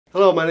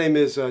Hello, my name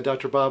is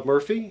Dr. Bob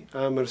Murphy.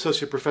 I'm an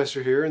associate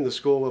professor here in the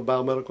School of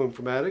Biomedical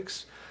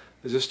Informatics.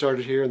 I just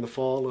started here in the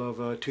fall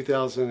of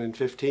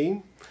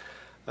 2015.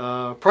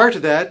 Prior to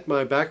that,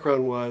 my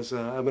background was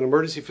I'm an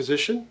emergency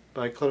physician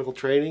by clinical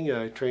training.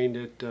 I trained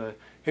at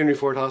Henry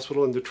Ford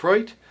Hospital in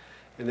Detroit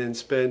and then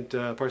spent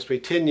approximately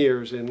 10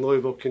 years in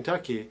Louisville,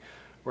 Kentucky,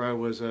 where I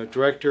was a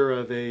director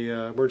of a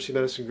emergency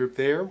medicine group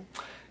there,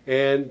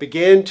 and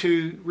began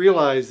to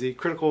realize the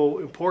critical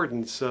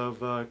importance of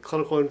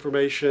clinical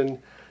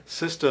information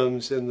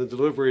systems in the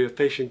delivery of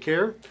patient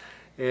care,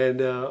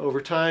 and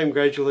over time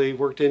gradually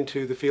worked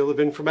into the field of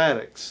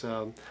informatics.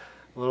 A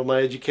lot of my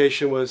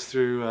education was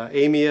through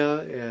AMIA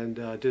and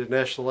did a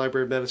National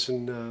Library of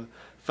Medicine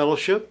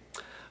fellowship,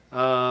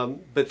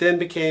 but then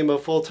became a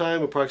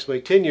full-time approximately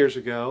 10 years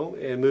ago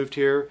and moved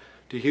here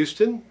to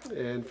Houston,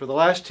 and for the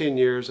last 10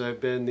 years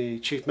I've been the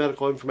Chief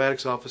Medical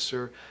Informatics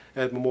Officer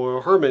at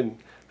Memorial Hermann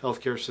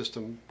Healthcare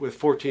System with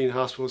 14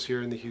 hospitals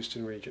here in the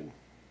Houston region.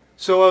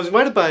 So I was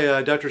invited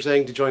by Dr.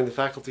 Zhang to join the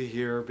faculty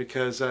here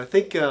because I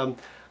think I'm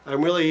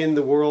really in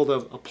the world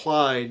of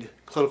applied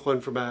clinical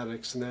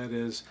informatics, and that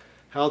is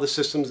how the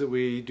systems that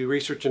we do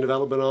research and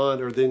development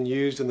on are then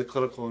used in the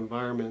clinical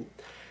environment.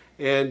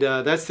 And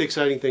that's the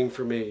exciting thing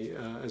for me.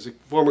 As a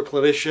former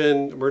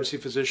clinician, emergency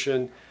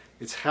physician,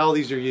 it's how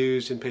these are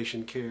used in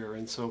patient care.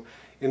 And so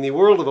in the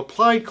world of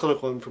applied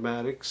clinical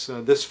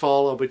informatics, this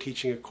fall I'll be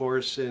teaching a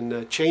course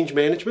in change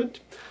management.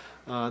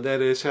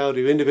 That is, how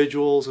do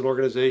individuals and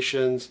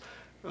organizations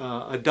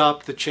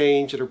adopt the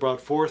change that are brought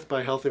forth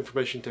by health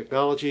information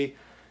technology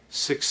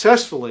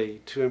successfully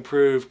to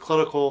improve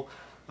clinical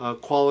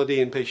quality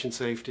and patient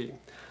safety.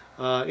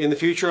 In the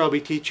future I'll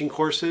be teaching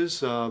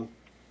courses on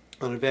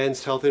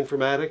advanced health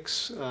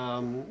informatics,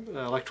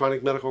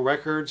 electronic medical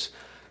records,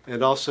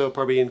 and also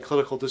probably in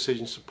clinical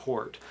decision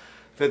support.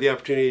 I've had the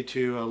opportunity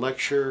to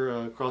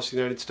lecture across the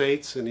United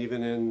States and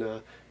even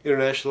in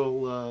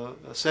international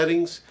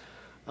settings.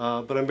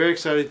 But I'm very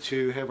excited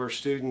to have our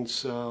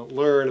students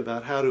learn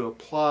about how to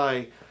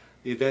apply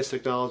the advanced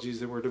technologies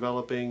that we're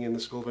developing in the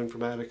School of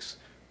Informatics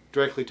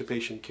directly to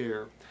patient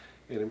care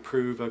and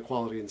improve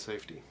quality and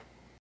safety.